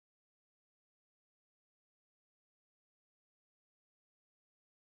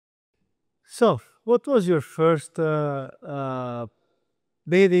So, what was your first bedding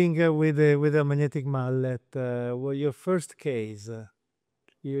with a magnetic mallet? Your first case?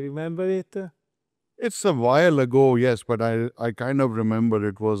 You remember it? It's a while ago, yes, but I kind of remember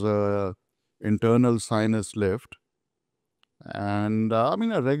it was a internal sinus lift. And I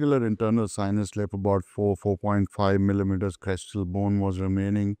mean, a regular internal sinus lift, about 4.5 millimeters crestal bone was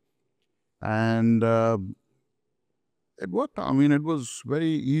remaining. And it worked. I mean, it was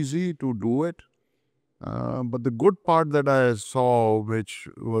very easy to do it. But the good part that I saw, which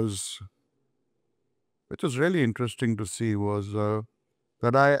was really interesting to see, was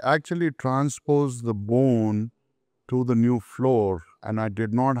that I actually transposed the bone to the new floor, and I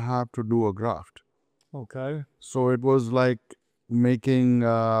did not have to do a graft. Okay. So it was like making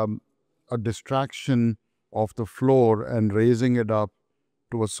a distraction of the floor and raising it up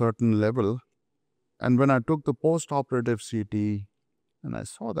to a certain level. And when I took the post-operative CT and I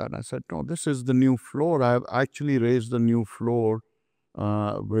saw that, I said, no, this is the new floor. I've actually raised the new floor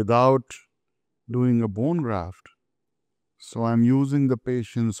without doing a bone graft. So I'm using the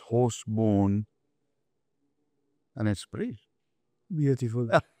patient's host bone and it's free. Beautiful.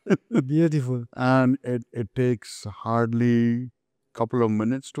 Beautiful. And it takes hardly a couple of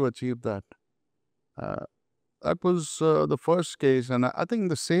minutes to achieve that. Uh, that was the first case. And I think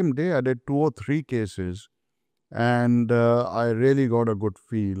the same day I did 2 or 3 cases. And I really got a good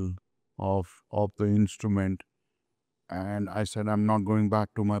feel of the instrument. And I said, I'm not going back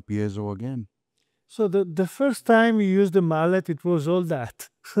to my piezo again. So the first time you used the mallet, it was all that.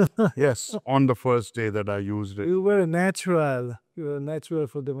 Yes, on the first day that I used it. You were a natural. You were natural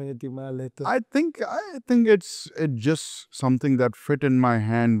for the magnetic mallet. I think it's just something that fit in my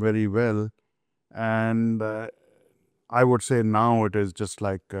hand very well. And I would say now it is just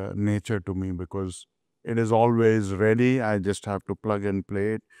like nature to me because it is always ready. I just have to plug and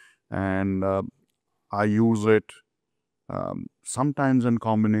play it. And I use it sometimes in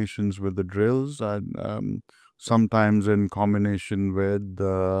combinations with the drills, and sometimes in combination with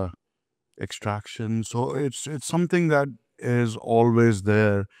the extraction. So it's something that is always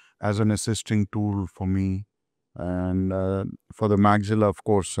there as an assisting tool for me. And for the maxilla, of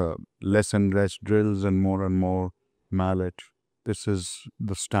course, less and less drills and more mallet. This is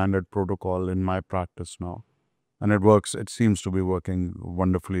the standard protocol in my practice now. And it works, it seems to be working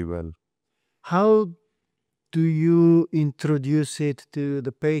wonderfully well. How do you introduce it to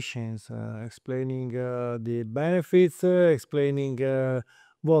the patients, explaining the benefits, explaining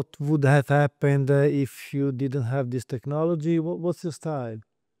what would have happened if you didn't have this technology? What's your style?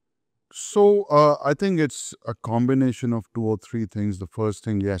 So I think it's a combination of 2 or 3 things. The first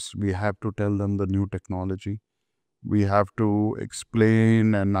thing, yes, we have to tell them the new technology. We have to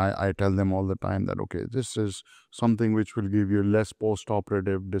explain, and I tell them all the time that, okay, this is something which will give you less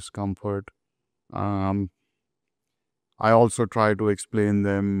post-operative discomfort. Um, I also try to explain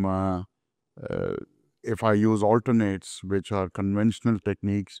them uh, if I use alternates, which are conventional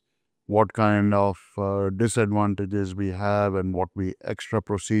techniques, what kind of disadvantages we have and what we extra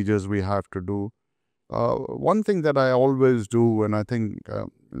procedures we have to do. One thing that I always do, and I think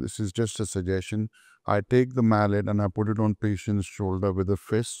this is just a suggestion, I take the mallet and I put it on patient's shoulder with a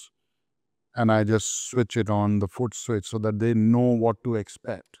fist, and I just switch it on the foot switch so that they know what to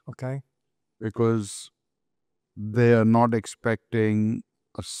expect. Okay. Because they are not expecting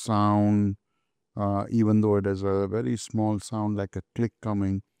a sound, even though it is a very small sound like a click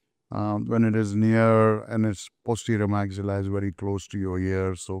coming. When it is near and its posterior maxilla is very close to your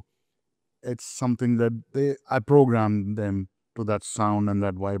ear, so it's something that I program them to that sound and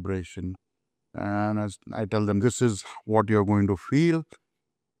that vibration. And as I tell them, this is what you're going to feel.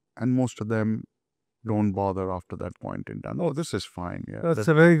 And most of them don't bother after that point in time. Oh, this is fine. Yeah. That's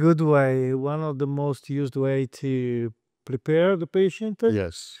a very good way. One of the most used way to prepare the patient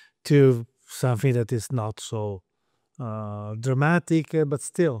Yes. to something that is not so dramatic, but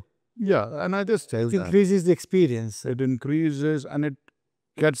still Yeah. And I just tell it them increases the experience. it increases and it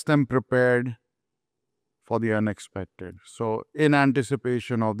gets them prepared for the unexpected. So in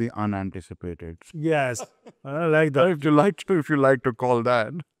anticipation of the unanticipated. Yes, I like that. If you like to call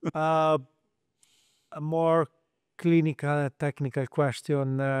that. Uh, a more clinical, technical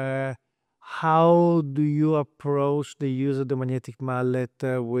question. How do you approach the use of the magnetic mallet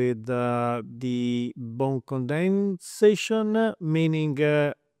with the bone condensation? Meaning,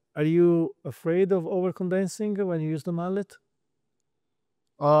 are you afraid of overcondensing when you use the mallet?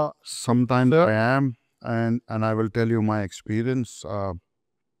 Sometimes I am, and I will tell you my experience.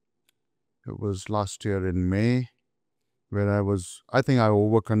 It was last year in May where I think I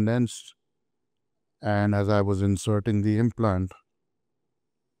overcondensed, and as I was inserting the implant,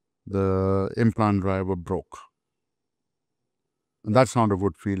 the implant driver broke. And that's not a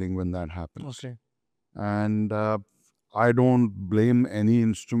good feeling when that happens. Okay. And I don't blame any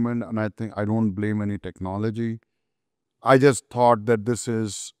instrument, and I think I don't blame any technology. I just thought that this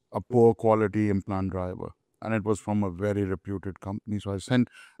is a poor quality implant driver, and it was from a very reputed company. So I sent,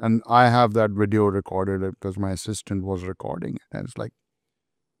 and I have that video recorded because my assistant was recording it. And it's like,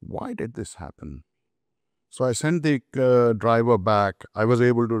 why did this happen? So I sent the driver back. I was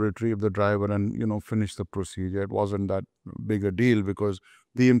able to retrieve the driver and finish the procedure. It wasn't that big a deal because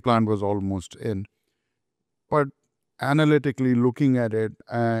the implant was almost in. But analytically looking at it,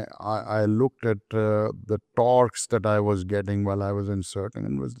 I looked at the torques that I was getting while I was inserting,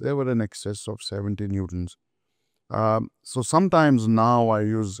 and they were in excess of 70 newtons. So sometimes now I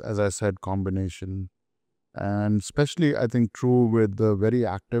use, as I said, combination, and especially I think true with the very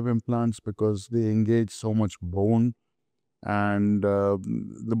active implants because they engage so much bone, and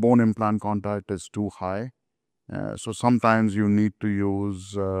the bone implant contact is too high. So sometimes you need to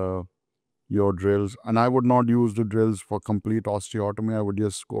use your drills, and I would not use the drills for complete osteotomy. I would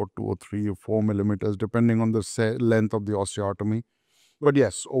just go 2 or 3 or 4 millimeters depending on the length of the osteotomy. But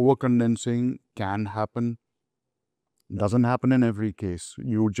yes, over condensing can happen. Doesn't happen in every case.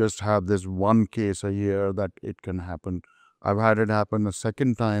 You just have this one case a year that it can happen. I've had it happen a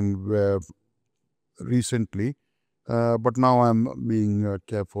second time recently, but now I'm being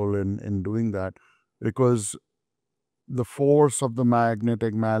careful in doing that because the force of the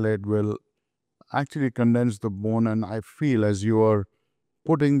magnetic mallet will actually condense the bone, and I feel as you are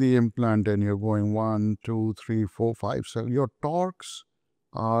putting the implant and you're going 1, 2, 3, 4, 5, 7, your torques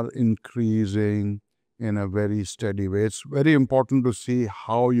are increasing in a very steady way. It's very important to see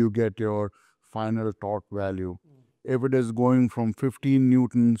how you get your final torque value. If it is going from 15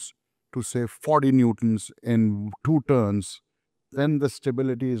 newtons to say 40 newtons in 2 turns, then the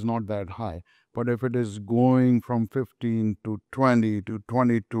stability is not that high. But if it is going from 15 to 20 to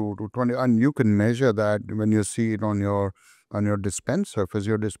 22 to 20, and you can measure that when you see it on your dispenser,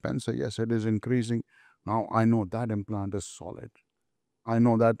 physio dispenser, yes, it is increasing. Now I know that implant is solid. I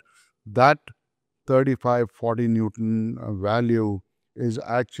know that that 35, 40 Newton value is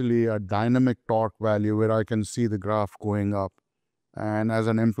actually a dynamic torque value where I can see the graph going up. And as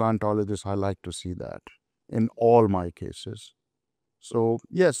an implantologist, I like to see that in all my cases. So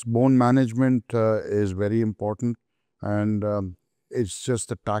yes, bone management is very important, and it's just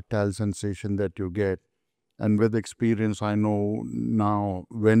the tactile sensation that you get. And with experience, I know now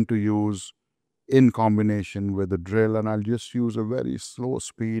when to use in combination with a drill, and I'll just use a very slow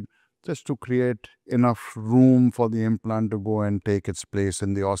speed just to create enough room for the implant to go and take its place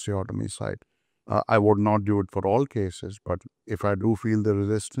in the osteotomy site. I would not do it for all cases, but if I do feel the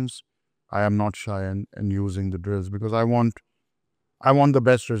resistance, I am not shy in using the drills because I want the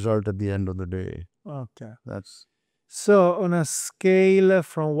best result at the end of the day. Okay. That's So on a scale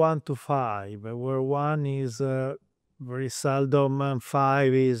from 1 to 5, where 1 is very seldom and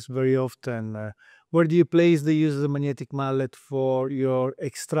 5 is very often, where do you place the use of the magnetic mallet for your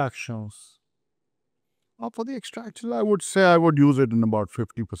extractions? for the extraction. I would say I would use it in about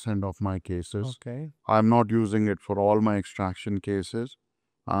 50% of my cases. Okay. I'm not using it for all my extraction cases.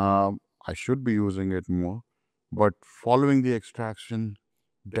 I should be using it more, but following the extraction,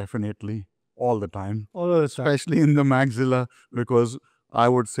 definitely all the time, All of the time. especially in the maxilla, because I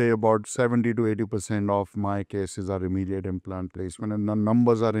would say about 70 to 80% of my cases are immediate implant placement, and the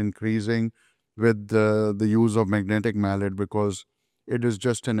numbers are increasing with the use of magnetic mallet because it is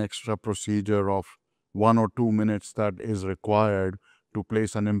just an extra procedure of 1 or 2 minutes that is required to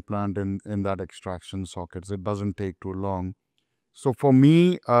place an implant in that extraction sockets. It doesn't take too long. So for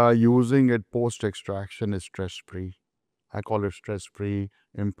me, using it post-extraction is stress-free. I call it stress-free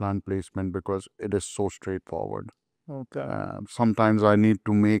implant placement because it is so straightforward. Okay. Sometimes I need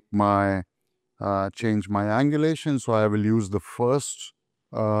to make my change my angulation, so I will use the first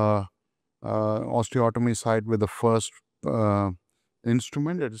osteotomy site with the first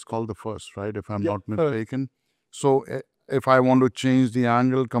instrument. It is called the first, right? If I'm not mistaken. So if I want to change the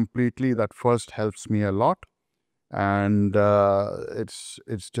angle completely, that first helps me a lot, and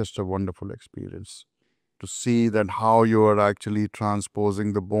it's just a wonderful experience to see that how you are actually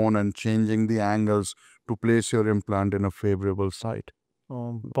transposing the bone and changing the angles to place your implant in a favorable site.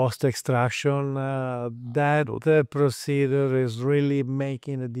 Post extraction, that procedure is really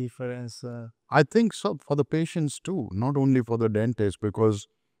making a difference. I think so for the patients too, not only for the dentist, because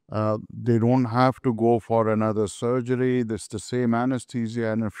they don't have to go for another surgery. This the same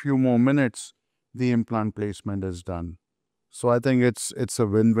anesthesia, and a few more minutes, the implant placement is done. So I think it's a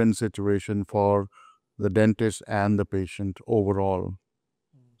win-win situation for the dentist and the patient overall.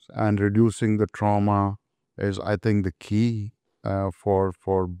 and reducing the trauma is, I think, the key for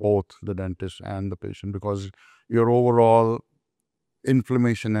both the dentist and the patient, because your overall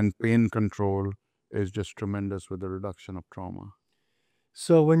inflammation and pain control is just tremendous with the reduction of trauma.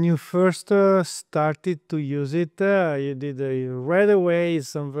 So when you first started to use it, you did right away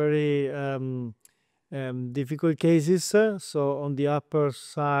some very difficult cases. So on the upper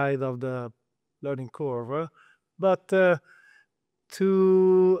side of the learning curve, but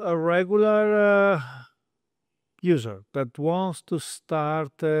to a regular user that wants to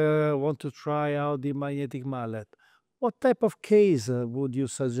start, want to try out the magnetic mallet, what type of case would you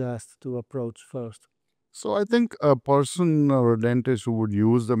suggest to approach first? So I think a person or a dentist who would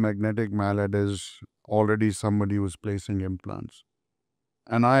use the magnetic mallet is already somebody who's placing implants.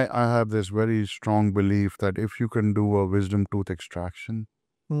 And I have this very strong belief that if you can do a wisdom tooth extraction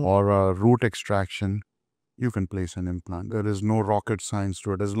Mm. or a root extraction, you can place an implant. There is no rocket science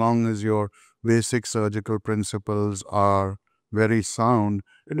to it. As long as your basic surgical principles are very sound,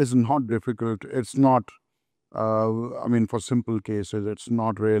 it is not difficult. It's not, I mean, for simple cases, it's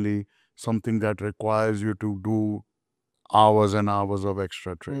not really something that requires you to do hours and hours of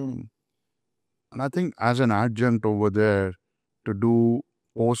extra training. And I think as an adjunct over there to do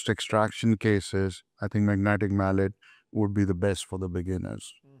post extraction cases, I think magnetic mallet would be the best for the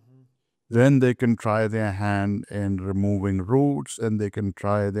beginners. Then they can try their hand in removing roots, and they can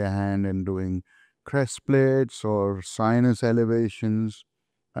try their hand in doing crest plates or sinus elevations.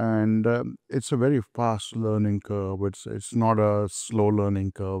 And it's a very fast learning curve. It's not a slow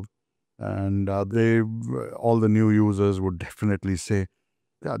learning curve. And all the new users would definitely say,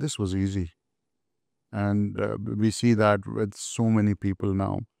 yeah, this was easy. And we see that with so many people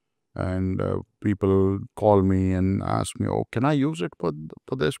now. And people call me and ask me, oh, can I use it for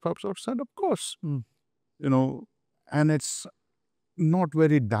this purpose? I said, of course. Mm. You know, and it's not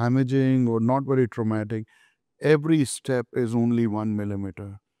very damaging or not very traumatic. Every step is only 1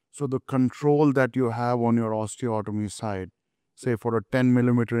 millimeter. So the control that you have on your osteotomy side, say for a 10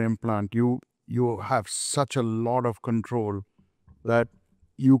 millimeter implant, you have such a lot of control that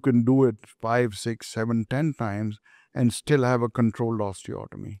you can do it 5, 6, 7, 10 times and still have a controlled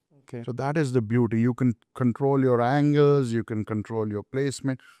osteotomy. Okay. So that is the beauty. You can control your angles, you can control your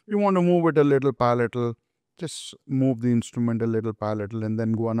placement. You want to move it a little palatal, just move the instrument a little palatal and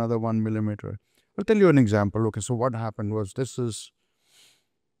then go another 1 millimeter. I'll tell you an example. Okay, so what happened was, this is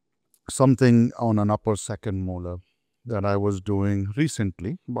something on an upper second molar that I was doing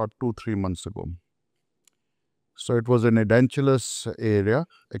recently, about 2-3 months ago. So it was an edentulous area.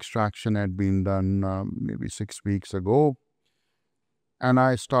 Extraction had been done maybe 6 weeks ago. And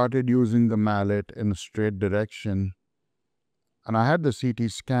I started using the mallet in a straight direction. And I had the CT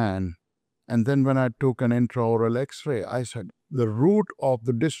scan. And then when I took an intraoral x-ray, I said, the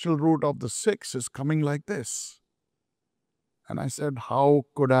distal root of the 6 is coming like this. And I said, how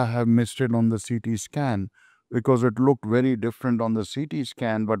could I have missed it on the CT scan? Because it looked very different on the CT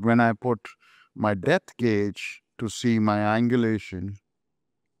scan. But when I put my depth gauge to see my angulation,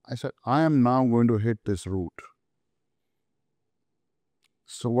 I said, I am now going to hit this root.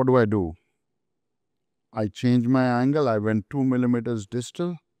 So what do? I changed my angle. I went 2 millimeters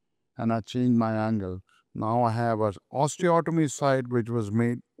distal and I changed my angle. Now I have an osteotomy site which was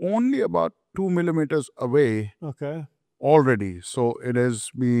made only about 2 millimeters away. Okay. Already. So it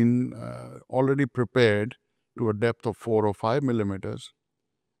has been already prepared to a depth of 4 or 5 millimeters.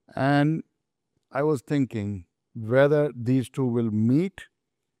 And I was thinking whether these two will meet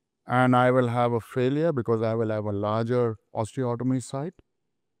and I will have a failure because I will have a larger osteotomy site.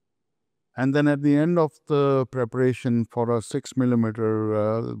 And then at the end of the preparation for a 6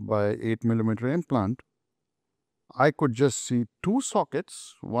 millimeter by 8 millimeter implant, I could just see two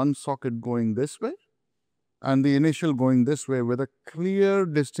sockets, one socket going this way and the initial going this way with a clear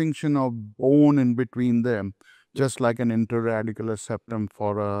distinction of bone in between them, just like an interradicular septum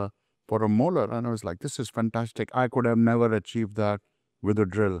for a molar. And I was like, this is fantastic. I could have never achieved that with a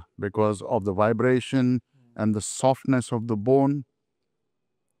drill because of the vibration and the softness of the bone.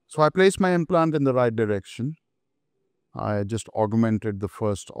 So I placed my implant in the right direction. I just augmented the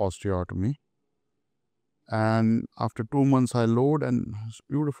first osteotomy. And after 2 months, I load and it's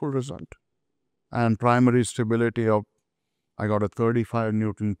a beautiful result. And primary stability of, I got a 35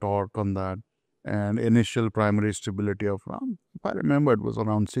 Newton torque on that. And initial primary stability of around, if I remember, it was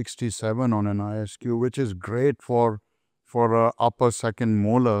around 67 on an ISQ, which is great for a upper second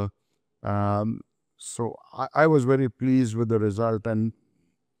molar. So I was very pleased with the result. And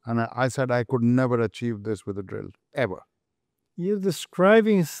I said I could never achieve this with a drill, ever. You're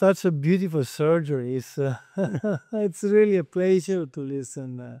describing such a beautiful surgery. It's really a pleasure to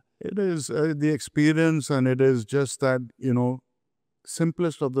listen. It is the experience, and it is just that,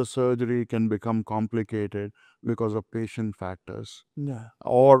 simplest of the surgery can become complicated because of patient factors Yeah.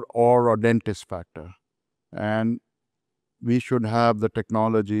 or a dentist factor. And we should have the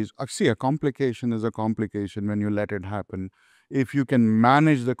technologies. See, a complication is a complication when you let it happen. If you can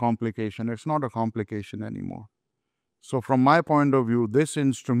manage the complication, it's not a complication anymore. So, from my point of view, this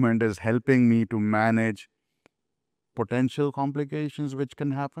instrument is helping me to manage potential complications which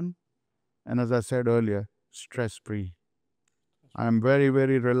can happen. And as I said earlier, stress free. I'm very,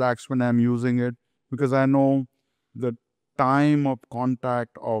 very relaxed when I'm using it because I know the time of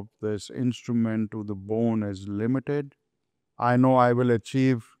contact of this instrument to the bone is limited. I know I will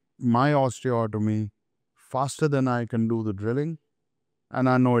achieve my osteotomy faster than I can do the drilling. And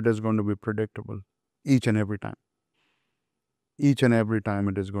I know it is going to be predictable each and every time. Each and every time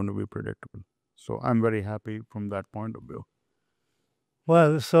it is going to be predictable. So I'm very happy from that point of view.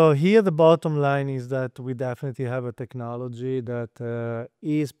 Well, so here the bottom line is that we definitely have a technology that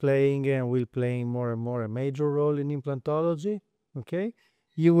is playing and will play more and more a major role in implantology. Okay,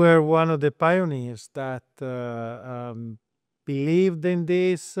 you were one of the pioneers that believed in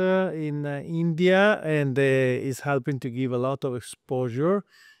this in India, and is helping to give a lot of exposure,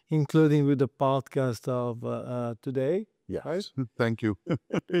 including with the podcast of today. Yes. Right. Thank you.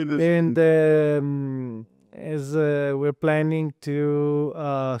 It is. And as we're planning to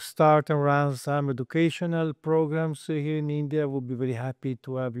start and run some educational programs here in India, we'll be very happy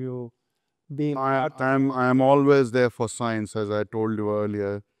to have you be part of I'm always there for science, as I told you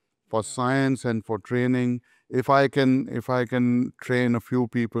earlier, for science and for training. If I can train a few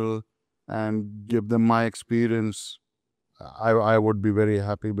people and give them my experience, I would be very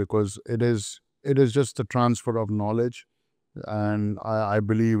happy because it is just a transfer of knowledge, and I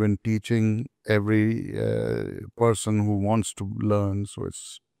believe in teaching every person who wants to learn. So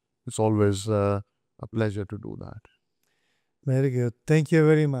it's always a pleasure to do that. Very good. Thank you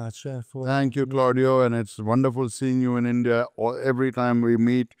very much for. Thank you, Claudio, and it's wonderful seeing you in India. Every time we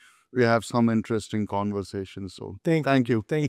meet, we have some interesting conversations. So Thank thank you. Thank